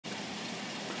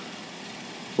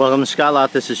Welcome to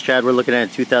SkyLot. This is Chad. We're looking at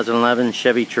a 2011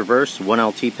 Chevy Traverse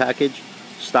 1LT package.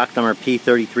 Stock number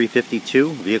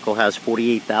P3352. Vehicle has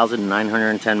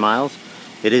 48,910 miles.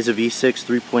 It is a V6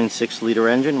 3.6 liter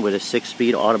engine with a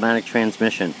 6-speed automatic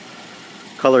transmission.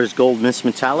 Color is gold mist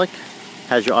metallic.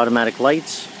 Has your automatic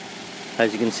lights.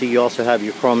 As you can see, you also have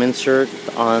your chrome insert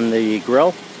on the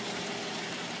grille.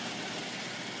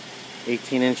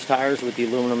 18-inch tires with the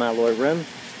aluminum alloy rim.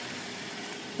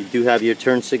 You do have your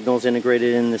turn signals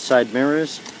integrated in the side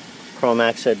mirrors, chrome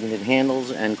accented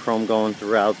handles, and chrome going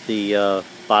throughout the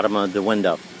bottom of the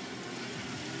window.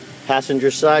 Passenger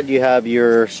side, you have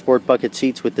your sport bucket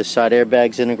seats with the side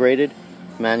airbags integrated,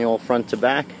 manual front to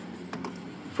back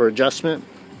for adjustment.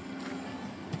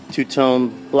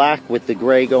 Two-tone black with the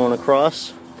gray going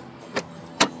across,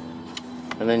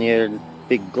 and then your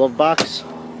big glove box.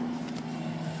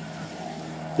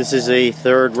 This is a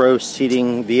third row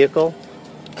seating vehicle.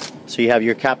 So you have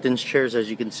your captain's chairs, as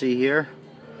you can see here.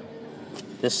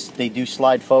 They do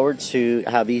slide forward to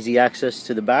have easy access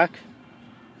to the back.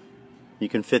 You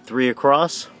can fit 3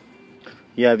 across.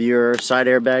 You have your side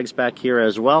airbags back here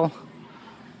as well.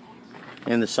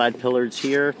 And the side pillars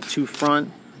here, 2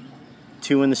 front,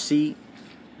 2 in the seat,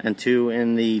 and 2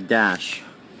 in the dash.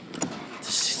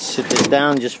 To sit this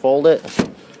down, just fold it.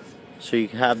 So you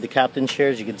have the captain's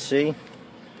chairs, you can see.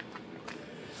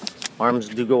 Arms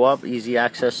do go up, easy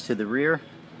access to the rear.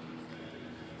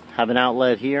 Have an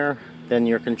outlet here, then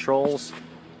your controls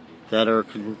that are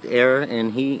air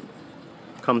and heat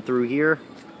come through here.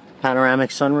 Panoramic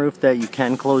sunroof that you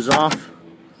can close off.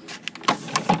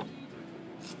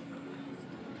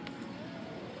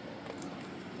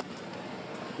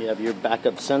 You have your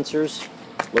backup sensors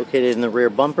located in the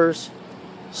rear bumpers.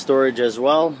 Storage as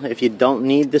well. If you don't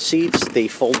need the seats, they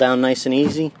fold down nice and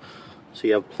easy. So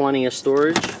you have plenty of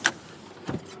storage.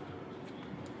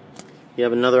 You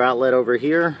have another outlet over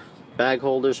here, bag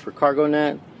holders for cargo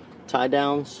net, tie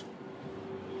downs,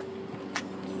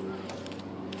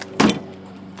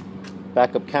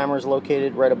 backup cameras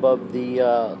located right above the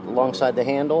alongside the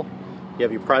handle. You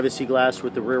have your privacy glass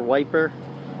with the rear wiper,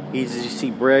 easy to see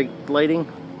brake lighting.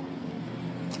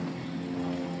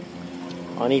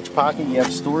 On each pocket you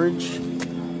have storage,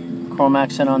 chrome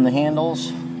accent on the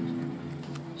handles,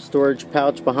 storage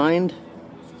pouch behind.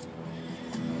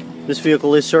 This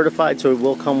vehicle is certified, so it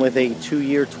will come with a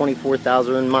 2-year,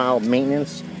 24,000 mile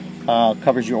maintenance.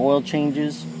 Covers your oil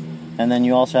changes, and then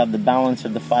you also have the balance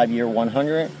of the 5-year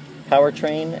 100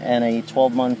 powertrain and a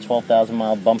 12-month, 12,000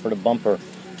 mile bumper to bumper.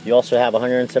 You also have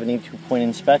 172-point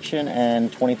inspection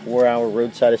and 24-hour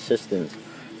roadside assistance.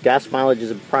 Gas mileage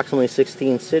is approximately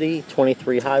 16 city,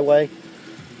 23 highway.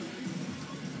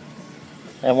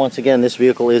 And once again, this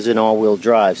vehicle is in all-wheel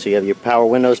drive, so you have your power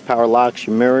windows, power locks,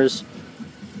 your mirrors.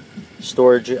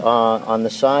 Storage on the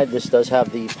side. This does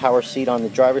have the power seat on the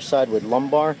driver's side with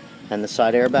lumbar and the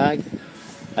side airbag.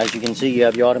 As you can see, you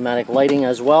have your automatic lighting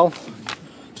as well.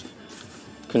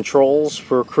 Controls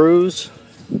for cruise.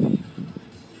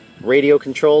 Radio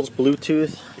controls,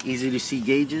 Bluetooth, easy to see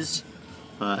gauges.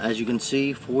 As you can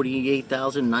see,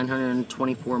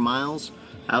 48,924 miles.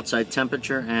 Outside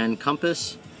temperature and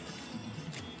compass.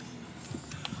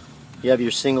 You have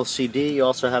your single CD. You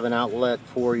also have an outlet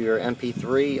for your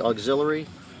MP3 auxiliary,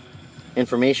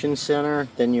 information center,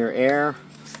 then your air,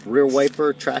 rear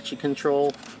wiper, traction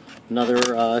control, another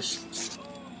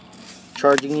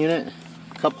charging unit.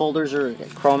 Cup holders are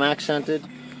chrome accented.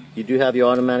 You do have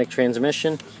your automatic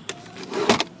transmission.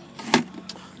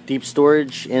 Deep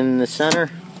storage in the center,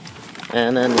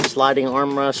 and then the sliding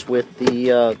armrest with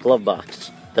the glove box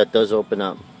that does open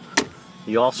up.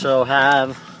 You also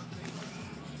have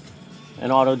an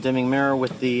auto dimming mirror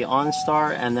with the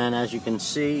OnStar, and then as you can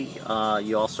see,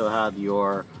 you also have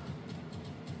your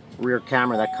rear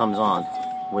camera that comes on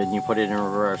when you put it in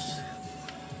reverse.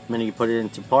 The minute you put it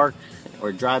into park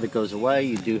or drive, it goes away.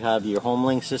 You do have your home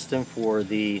link system for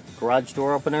the garage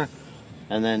door opener,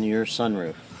 and then your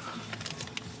sunroof.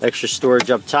 Extra storage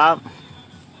up top.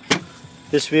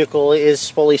 This vehicle is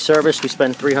fully serviced. We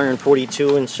spent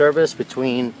 $342 in service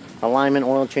between alignment,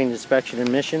 oil change, inspection, and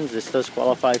emissions. This does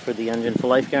qualify for the Engine for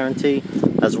Life guarantee,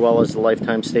 as well as the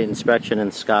lifetime state inspection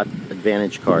and Scott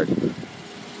Advantage card.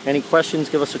 Any questions,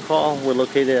 give us a call. We're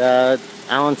located at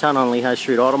Allentown on Lehigh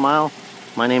Street Auto Mile.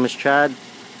 My name is Chad.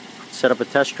 Set up a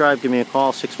test drive, give me a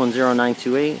call,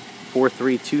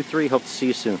 610-928-4323. Hope to see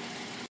you soon.